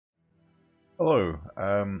Hello.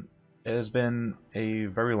 It has been a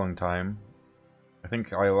very long time. I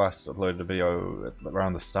think I last uploaded a video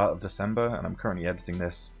around the start of December, and I'm currently editing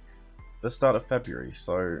this at the start of February.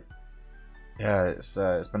 So yeah,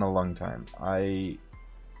 it's been a long time. I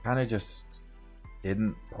kind of just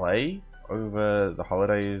didn't play over the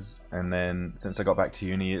holidays, and then since I got back to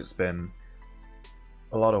uni, it's been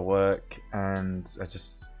a lot of work, and I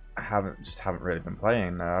haven't really been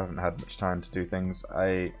playing. I haven't had much time to do things.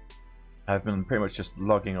 I've been pretty much just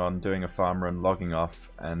logging on, doing a farm run, logging off,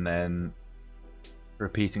 and then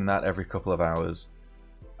repeating that every couple of hours.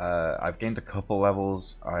 I've gained a couple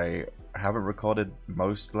levels. I haven't recorded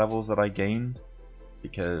most levels that I gained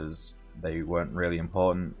because they weren't really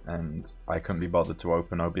important, and I couldn't be bothered to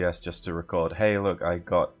open OBS just to record, hey look, I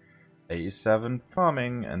got 87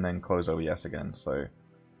 farming, and then close OBS again. So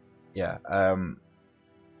yeah,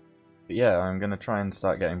 but yeah, I'm going to try and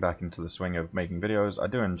start getting back into the swing of making videos. I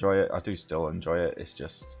do enjoy it. I do still enjoy it. It's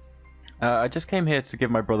just... I just came here to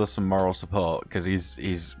give my brother some moral support, because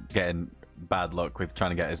he's getting bad luck with trying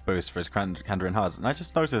to get his boost for his Kandarin Hearts. And I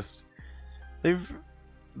just noticed,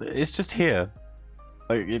 it's just here.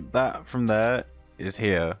 Like, that from there is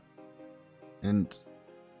here. And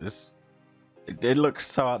it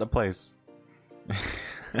looks so out of place.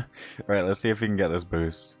 Right, let's see if we can get this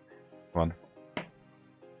boost. Come on.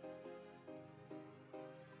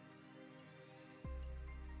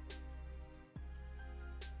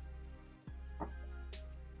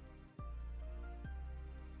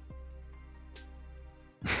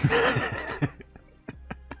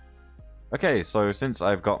 Okay, so since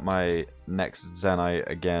I've got my next Zenite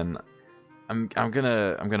again, I'm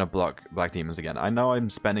gonna block Black Demons again. I know I'm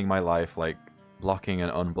spending my life like blocking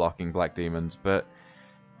and unblocking Black Demons, but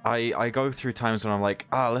I go through times when I'm like,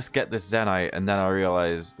 let's get this Zenite, and then I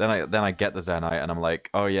realize, then I get the Zenite, and I'm like,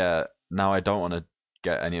 oh yeah, now I don't want to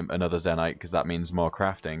get another Zenite because that means more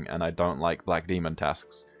crafting, and I don't like Black Demon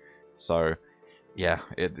tasks. So yeah,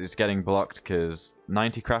 it's getting blocked because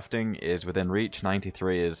 90 crafting is within reach,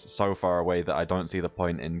 93 is so far away that I don't see the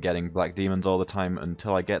point in getting Black Demons all the time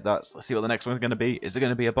until I get that. So let's see what the next one's going to be. Is it going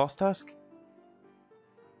to be a boss task?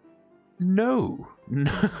 No.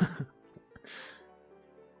 No.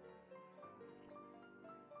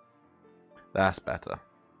 That's better.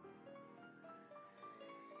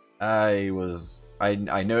 I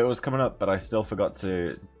knew it was coming up, but I still forgot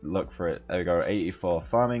to look for it. There we go, 84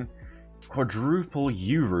 farming. Quadruple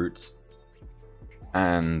U-roots,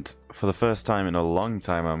 and for the first time in a long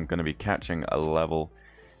time I'm going to be catching a level.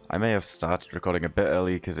 I may have started recording a bit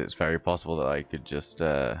early because it's very possible that I could just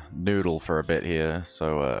noodle for a bit here,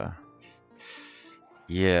 so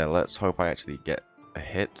yeah, let's hope I actually get a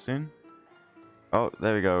hit soon. Oh,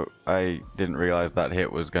 there we go. I didn't realize that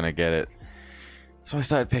hit was going to get it, so I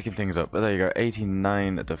started picking things up. But there you go,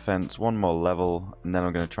 89 defense, one more level, and then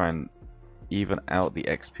I'm going to try and even out the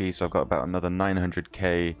XP, so I've got about another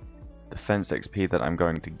 900k defense XP that I'm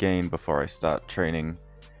going to gain before I start training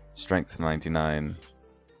strength 99.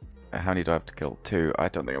 How many do I have to kill? 2. I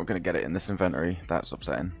don't think I'm going to get it in this inventory. That's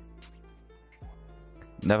upsetting.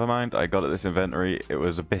 Never mind, I got it this inventory. It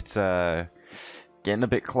was a bit getting a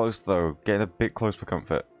bit close though, getting a bit close for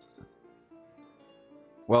comfort.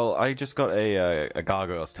 Well, I just got a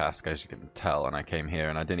gargoyles task, as you can tell, and I came here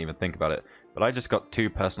and I didn't even think about it. But I just got 2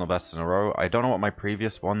 personal bests in a row. I don't know what my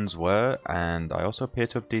previous ones were, and I also appear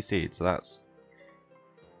to have DC'd, so that's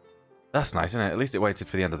nice, isn't it? At least it waited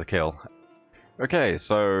for the end of the kill. Okay,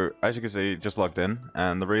 so as you can see, just logged in,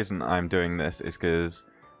 and the reason I'm doing this is because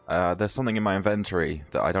there's something in my inventory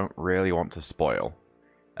that I don't really want to spoil.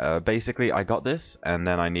 Basically, I got this, and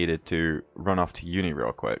then I needed to run off to uni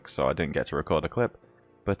real quick, so I didn't get to record a clip.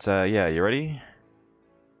 But yeah, you ready?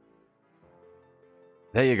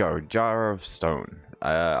 There you go, Jar of Stone.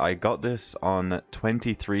 I got this on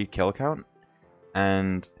 23 kill count,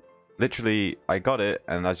 and literally I got it,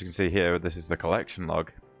 and as you can see here, this is the collection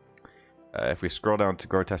log. If we scroll down to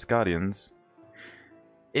Grotesque Guardians,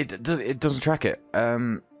 it doesn't track it.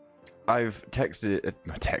 I've tweeted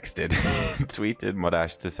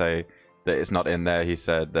Modash to say that it's not in there. He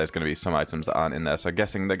said there's going to be some items that aren't in there, so I'm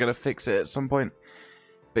guessing they're going to fix it at some point.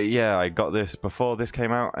 But yeah, I got this before this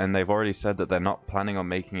came out, and they've already said that they're not planning on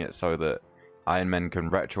making it so that Ironman can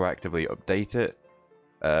retroactively update it,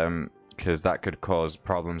 because that could cause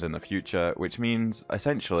problems in the future, which means,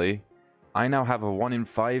 essentially, I now have a 1 in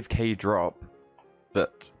 5k drop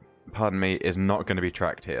that, pardon me, is not going to be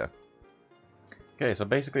tracked here. Okay, so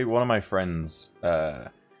basically one of my friends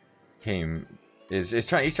he's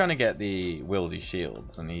trying to get the wieldy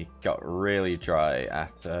shields, and he got really dry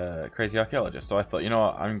at Crazy Archaeologist. So I thought, you know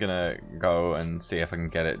what, I'm gonna go and see if I can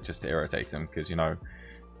get it just to irritate him, because, you know,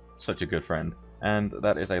 Such a good friend. And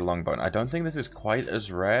that is a long bone. I don't think this is quite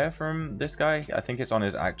as rare from this guy. I think it's on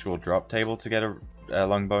his actual drop table to get a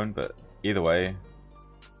long bone, but either way.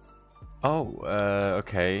 Oh,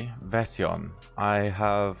 okay. Vetion. I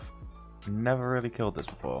have never really killed this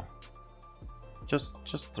before. Just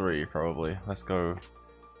 3 probably. Let's go.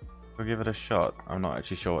 We'll give it a shot. I'm not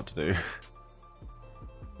actually sure what to do.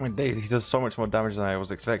 My days, he does so much more damage than I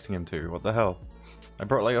was expecting him to. What the hell? I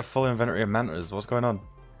brought like a full inventory of mantas. What's going on?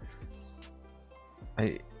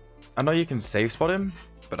 I know you can safe spot him,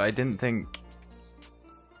 but I didn't think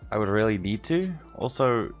I would really need to.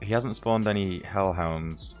 Also, he hasn't spawned any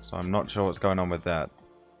hellhounds, so I'm not sure what's going on with that.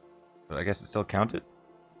 But I guess it still counted.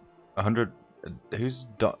 100. Who's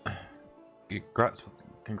done?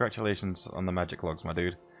 Congratulations on the magic logs, my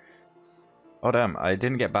dude. Oh damn! I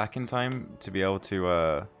didn't get back in time to be able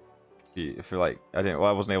to. If like I didn't. Well,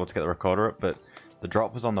 I wasn't able to get the recorder up, but the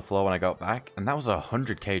drop was on the floor when I got back, and that was a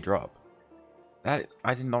 100k drop. That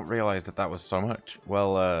I did not realize that was so much.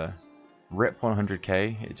 Well, rip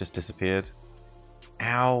 100k. It just disappeared.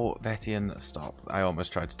 Ow, Vetion, stop! I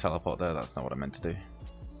almost tried to teleport there. That's not what I meant to do.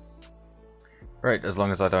 Right, as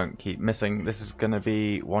long as I don't keep missing, this is going to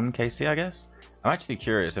be 1kc, I guess. I'm actually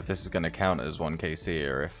curious if this is going to count as 1kc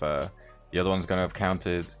or if the other one's going to have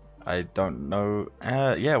counted. I don't know.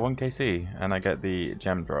 Yeah, 1kc, and I get the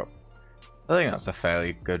gem drop. I think that's a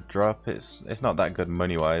fairly good drop. It's not that good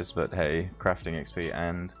money-wise, but hey, crafting XP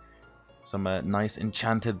and some nice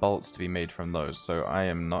enchanted bolts to be made from those. So I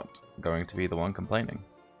am not going to be the one complaining.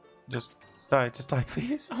 Just die,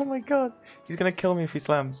 please. Oh my god, he's gonna kill me if he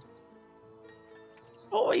slams.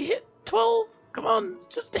 Oh, he hit 12. Come on,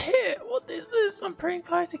 just a hit. What is this? I'm praying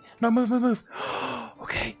fighting. No, move.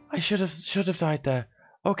 Okay, I should have died there.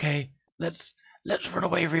 Okay, let's run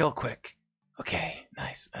away real quick. Okay,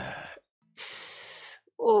 nice.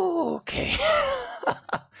 Okay.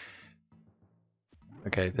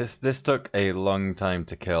 Okay, this took a long time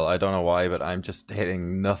to kill. I don't know why, but I'm just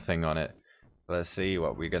hitting nothing on it. Let's see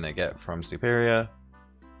what we're gonna get from Superior.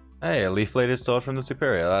 Hey, a leaf-bladed sword from the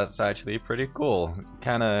Superior. That's actually pretty cool.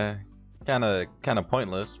 Kinda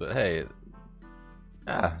pointless, but hey,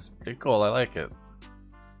 it's pretty cool. I like it.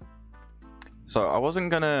 So I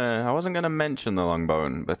wasn't gonna mention the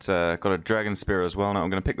longbone, but got a dragon spear as well. Now I'm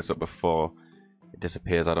gonna pick this up before it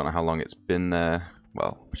disappears. I don't know how long it's been there.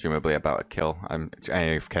 Well, presumably about a kill. I'm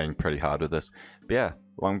AFKing pretty hard with this. But yeah,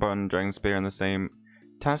 longbone, dragon spear in the same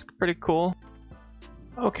task. Pretty cool.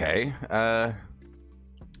 Okay,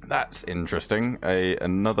 that's interesting.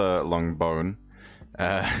 Another long bone.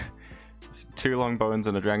 2 long bones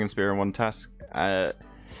and a dragon spear in one task.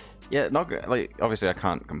 Yeah, not like obviously I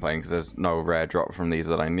can't complain because there's no rare drop from these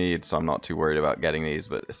that I need, so I'm not too worried about getting these.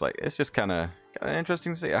 But it's just kind of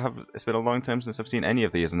interesting to see. It's been a long time since I've seen any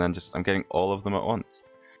of these, and then I'm getting all of them at once.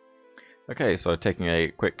 Okay, so taking a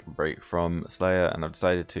quick break from Slayer, and I've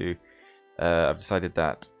decided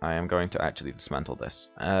that I am going to actually dismantle this.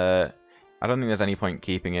 I don't think there's any point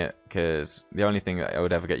keeping it, because the only thing that I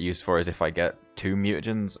would ever get used for is if I get 2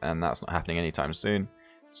 mutagens, and that's not happening anytime soon.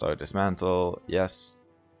 So dismantle, yes.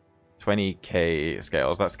 20k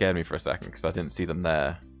scales. That scared me for a second because I didn't see them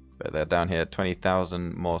there, but they're down here.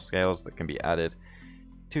 20,000 more scales that can be added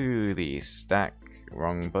to the stack.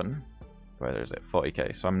 Wrong button. Where is it?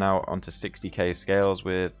 40k. So I'm now onto 60k scales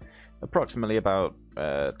with approximately about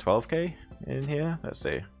 12k in here. Let's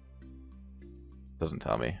see. Doesn't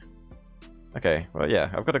tell me. Okay, well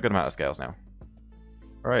yeah, I've got a good amount of scales now.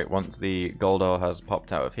 Alright, once the gold ore has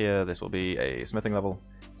popped out of here, this will be a smithing level.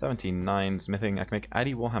 79 smithing. I can make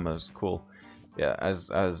Addy Warhammers. Cool. Yeah, as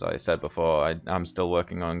I said before, I'm still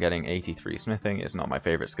working on getting 83 smithing. It's not my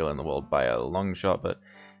favorite skill in the world by a long shot, but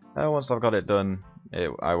once I've got it done,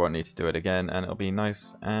 I won't need to do it again, and it'll be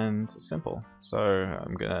nice and simple. So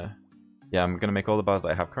I'm gonna make all the bars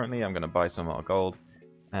that I have currently. I'm gonna buy some more gold,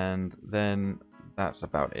 and then that's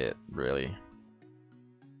about it, really.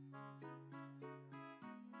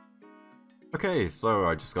 Okay, so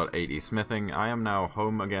I just got 80 smithing. I am now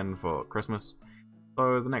home again for Christmas.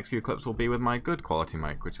 So the next few clips will be with my good quality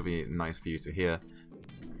mic, which will be nice for you to hear.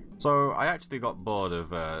 So I actually got bored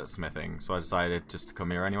of smithing, so I decided just to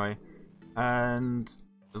come here anyway. And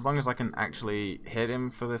as long as I can actually hit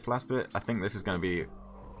him for this last bit, I think this is going to be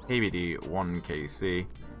KBD 1kc.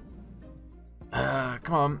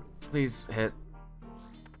 Come on, please hit.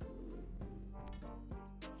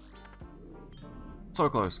 So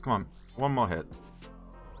close, come on. One more hit.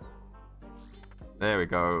 There we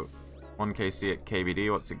go. 1kc at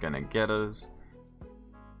KBD. What's it gonna get us?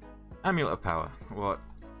 Amulet of Power. What?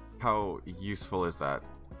 How useful is that?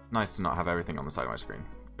 Nice to not have everything on the side of my screen.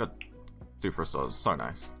 Good. Super restores. So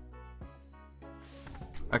nice.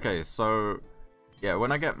 Okay, so yeah,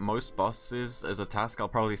 when I get most bosses as a task, I'll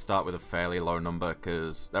probably start with a fairly low number,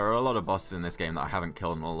 because there are a lot of bosses in this game that I haven't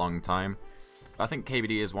killed in a long time. I think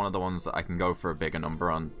KBD is one of the ones that I can go for a bigger number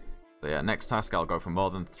on. So yeah, next task I'll go for more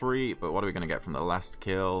than 3, but what are we going to get from the last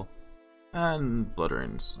kill? And blood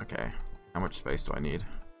runes. Okay, how much space do I need?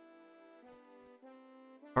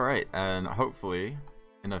 Alright, and hopefully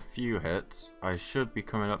in a few hits I should be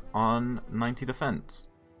coming up on 90 defense.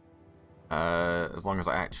 As long as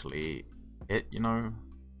I actually hit, you know.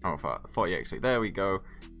 Oh, 40 XP. There we go.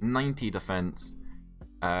 90 defense.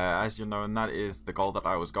 As you know, and that is the goal that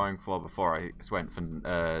I was going for before I went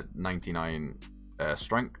for 99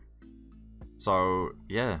 strength. So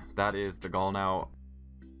yeah, that is the goal now.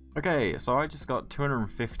 Okay, so I just got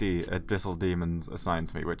 250 Abyssal Demons assigned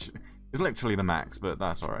to me, which is literally the max, but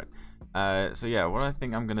that's alright. So yeah, what I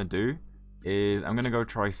think I'm going to do is I'm going to go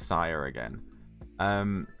try Sire again.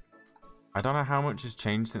 I don't know how much has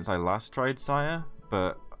changed since I last tried Sire,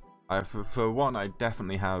 but for one, I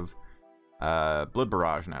definitely have Blood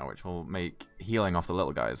Barrage now, which will make healing off the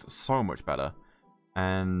little guys so much better.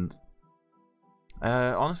 And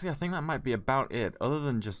honestly, I think that might be about it, other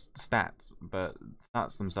than just stats, but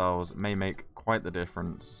stats themselves may make quite the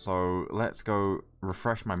difference. So let's go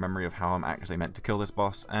refresh my memory of how I'm actually meant to kill this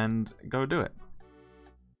boss and go do it.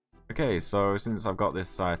 Okay, so since I've got this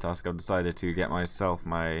Sire task, I've decided to get myself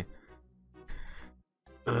my...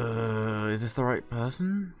 is this the right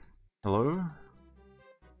person? Hello?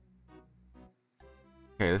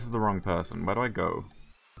 Okay, this is the wrong person. Where do I go?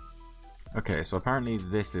 Okay, so apparently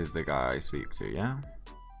this is the guy I speak to, yeah?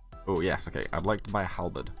 Oh, yes, okay. I'd like to buy a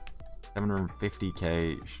halberd.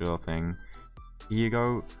 750k, sure thing. Here you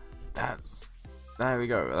go. There we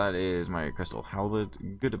go. That is my crystal halberd.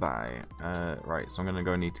 Goodbye. Right, so I'm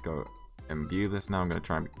gonna need to go imbue this now. I'm gonna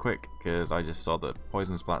try and be quick, because I just saw the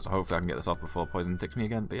poison splat, so hopefully I can get this off before poison ticks me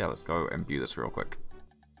again. But yeah, let's go imbue this real quick.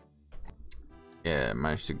 Yeah,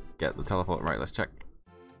 managed to get the teleport. Right, let's check.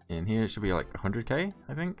 In here, it should be like 100k,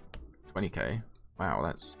 I think. 20k. Wow,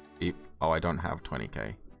 that's deep. Oh, I don't have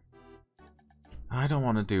 20k. I don't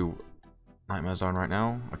want to do Nightmare Zone right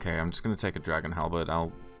now. Okay, I'm just going to take a Dragon Halberd.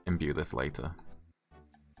 I'll imbue this later.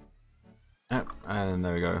 Yep, and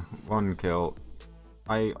there we go. 1 kill.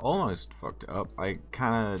 I almost fucked it up. I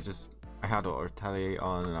kind of just... I had Auto Retaliate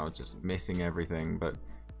on and I was just missing everything, but...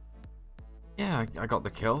 yeah, I got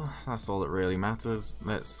the kill. That's all that really matters.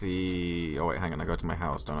 Let's see... oh wait, hang on. I go to my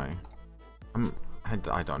house, don't I?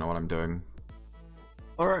 I don't know what I'm doing.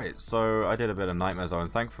 Alright, so I did a bit of Nightmare Zone.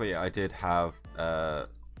 Thankfully, I did have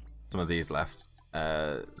some of these left.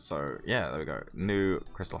 So, yeah, there we go. New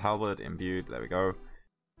Crystal Halberd, imbued, there we go.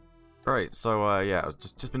 Right, so, yeah, I've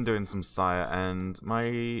just been doing some Sire, and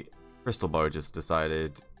my Crystal Bow just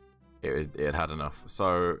decided it had enough.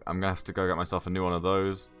 So, I'm gonna have to go get myself a new one of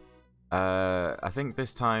those. I think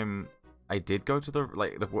this time... I did go to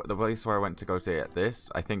the place where I went to go to get this,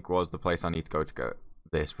 I think was the place I need to go get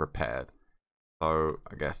this repaired. So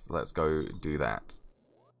I guess let's go do that.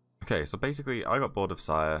 Okay, so basically I got bored of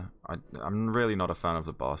Sire. I'm really not a fan of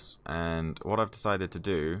the boss, and what I've decided to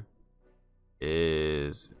do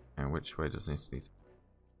is... and which way does this need to...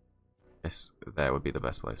 yes, there would be the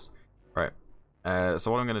best place. Right,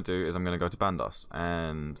 so what I'm going to do is I'm going to go to Bandos,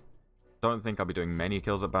 and don't think I'll be doing many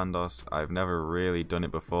kills at Bandos. I've never really done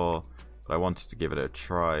it before. But I wanted to give it a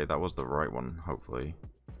try. That was the right one, hopefully.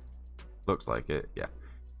 Looks like it, yeah.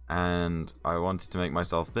 And I wanted to make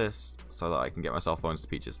myself this so that I can get myself Bones to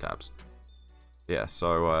Peaches tabs. Yeah,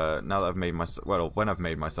 so now that I've made myself, well, when I've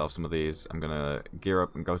made myself some of these, I'm gonna gear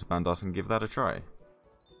up and go to Bandos and give that a try.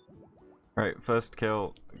 Right, first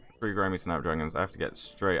kill, 3 Grimy Snapdragons. I have to get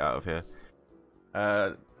straight out of here.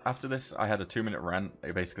 After this, I had a 2-minute rant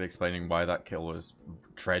basically explaining why that kill was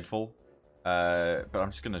dreadful. But I'm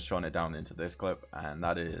just going to shorten it down into this clip, and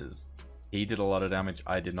that is, he did a lot of damage,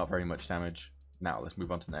 I did not very much damage. Now let's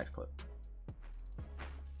move on to the next clip.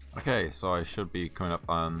 Okay, so I should be coming up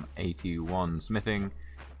on 81 smithing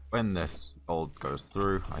when this gold goes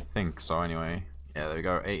through, I think so anyway. Yeah, there we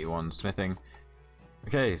go, 81 smithing.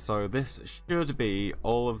 Okay, so this should be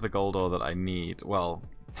all of the gold ore that I need. Well,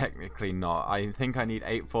 technically not. I think I need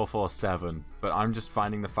 8447, but I'm just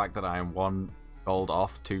finding the fact that I am 1 gold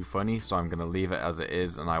off too funny, so I'm going to leave it as it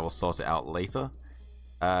is and I will sort it out later.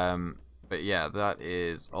 But yeah, that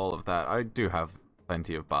is all of that. I do have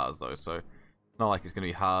plenty of bars though, so it's not like it's going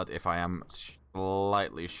to be hard if I am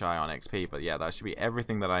slightly shy on XP, but yeah, that should be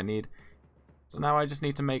everything that I need. So now I just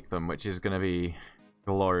need to make them, which is going to be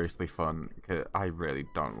gloriously fun, because I really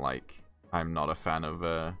don't like... I'm not a fan of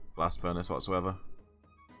Blast Furnace whatsoever.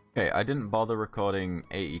 Okay, I didn't bother recording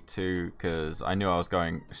 82 because I knew I was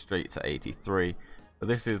going straight to 83. But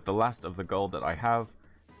this is the last of the gold that I have.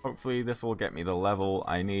 Hopefully this will get me the level.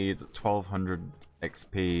 I need 1200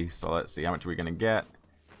 XP, so let's see how much we're going to get.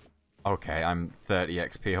 Okay, I'm 30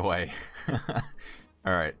 XP away.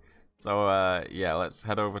 Alright, so yeah, let's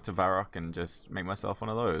head over to Varrock and just make myself one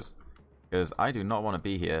of those. Because I do not want to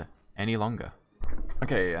be here any longer.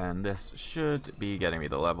 Okay, and this should be getting me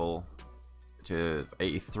the level, which is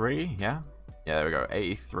 83, yeah? Yeah, there we go,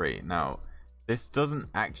 83. Now, this doesn't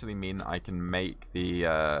actually mean that I can make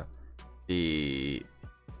the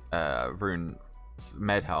Rune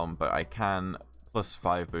Med Helm, but I can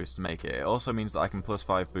 +5 boost to make it. It also means that I can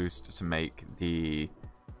 +5 boost to make the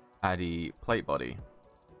Addy plate body,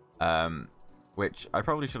 which I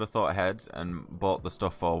probably should have thought ahead and bought the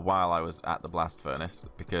stuff for while I was at the blast furnace,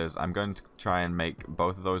 because I'm going to try and make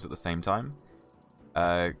both of those at the same time,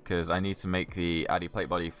 because I need to make the Addy plate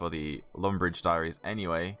body for the Lumbridge diaries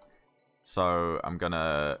anyway, so I'm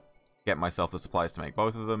gonna get myself the supplies to make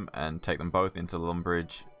both of them and take them both into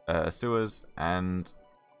Lumbridge sewers and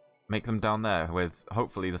make them down there with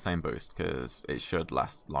hopefully the same boost, because it should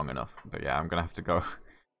last long enough. But yeah, I'm gonna have to go.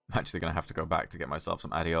 I'm actually gonna have to go back to get myself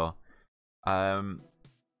some Addy ore.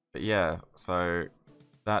 But yeah, so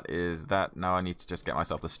that is that. Now I need to just get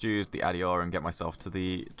myself the stews, the Addy ore, and get myself to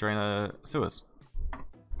the Drainer sewers.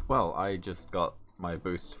 Well, I just got my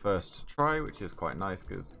boost first try, which is quite nice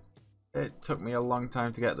because it took me a long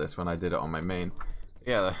time to get this when I did it on my main.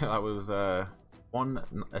 Yeah, that was one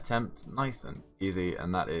attempt, nice and easy,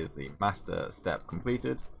 and that is the master step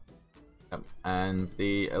completed. And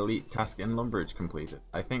the elite task in Lumbridge completed.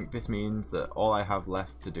 I think this means that all I have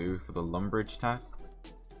left to do for the Lumbridge tasks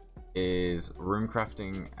is rune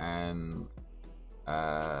crafting and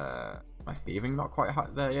my thieving not quite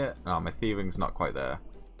there yet. No, my thieving's not quite there.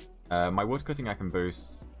 My woodcutting I can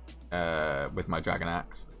boost with my dragon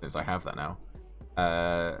axe, since I have that now.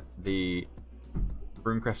 The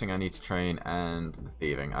rune crafting I need to train, and the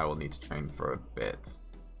thieving I will need to train for a bit.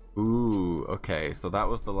 Ooh, okay, so that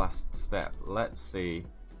was the last step. Let's see,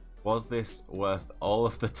 was this worth all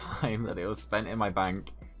of the time that it was spent in my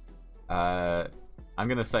bank? I'm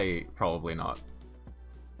gonna say probably not.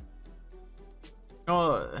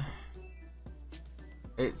 Oh,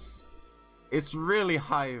 it's really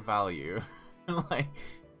high value. Like,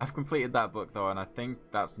 I've completed that book though, and I think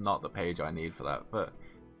that's not the page I need for that. But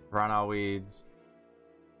Ranar weeds,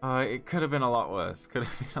 it could have been a lot worse. Could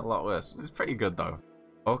have been a lot worse. It's pretty good though.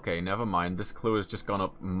 Okay, never mind. This clue has just gone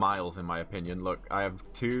up miles in my opinion. Look, I have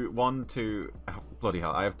bloody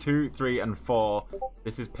hell. I have 2, 3, and 4.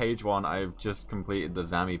 This is page 1. I've just completed the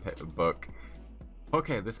Zami book.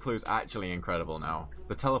 Okay, this clue is actually incredible now.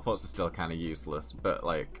 The teleports are still kind of useless, but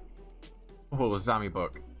like, oh, Zami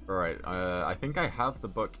book. Alright, I think I have the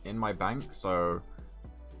book in my bank, so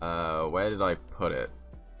where did I put it?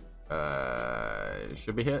 It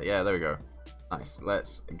should be here. Yeah, there we go. Nice.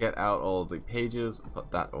 Let's get out all the pages, put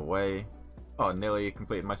that away. Oh, nearly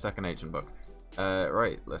completed my second ancient book.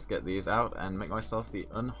 Right, let's get these out and make myself the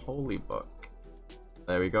Unholy book.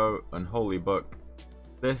 There we go, Unholy book.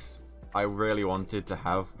 This I really wanted to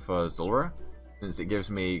have for Zulrah, since it gives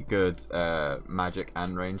me good magic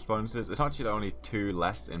and range bonuses. It's actually only 2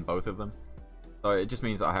 less in both of them, so it just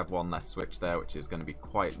means that I have 1 less switch there, which is going to be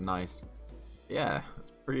quite nice. Yeah,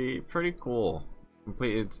 it's pretty cool.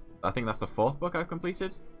 Completed. I think that's the 4th book I've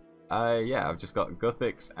completed. Yeah, I've just got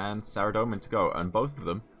Guthix and Saradomin to go, and both of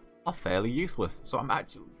them are fairly useless. So I'm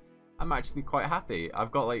actually quite happy.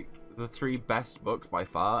 I've got like the 3 best books by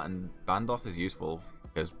far, and Bandos is useful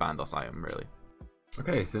because Bandos I am really.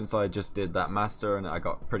 Okay, since I just did that master and I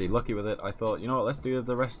got pretty lucky with it, I thought, you know what, let's do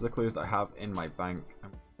the rest of the clues that I have in my bank.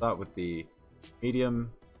 I'm gonna start with the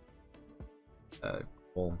medium, the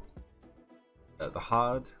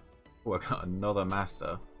hard. Oh, I got another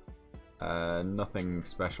master. Nothing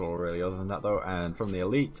special really other than that though. And from the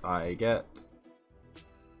elite I get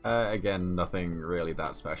again nothing really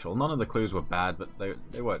that special. None of the clues were bad, but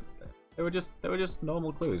they were just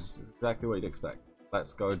normal clues. It's exactly what you'd expect.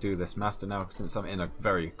 Let's go do this master now, since I'm in a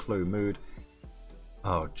very clue mood.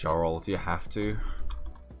 Oh, Jorrel, do you have to?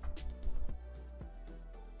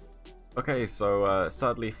 Okay, so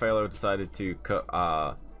sadly Phalo decided to cut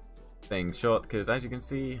our thing short, because as you can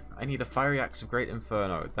see, I need a fiery axe of Great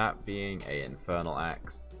Inferno, that being a infernal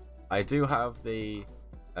axe. I do have the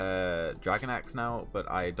dragon axe now, but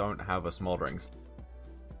I don't have a smoldering.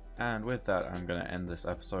 And with that, I'm going to end this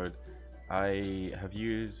episode. I have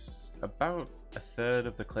used about a third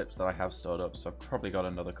of the clips that I have stored up, so I've probably got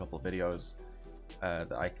another couple of videos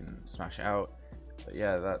that I can smash out. But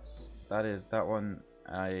yeah, that is that one.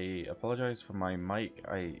 I apologize for my mic.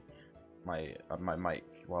 My mic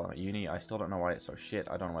while I'm at uni. I still don't know why it's so shit.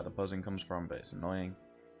 I don't know where the buzzing comes from, but it's annoying.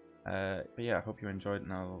 But yeah, I hope you enjoyed,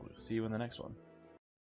 and I'll see you in the next one.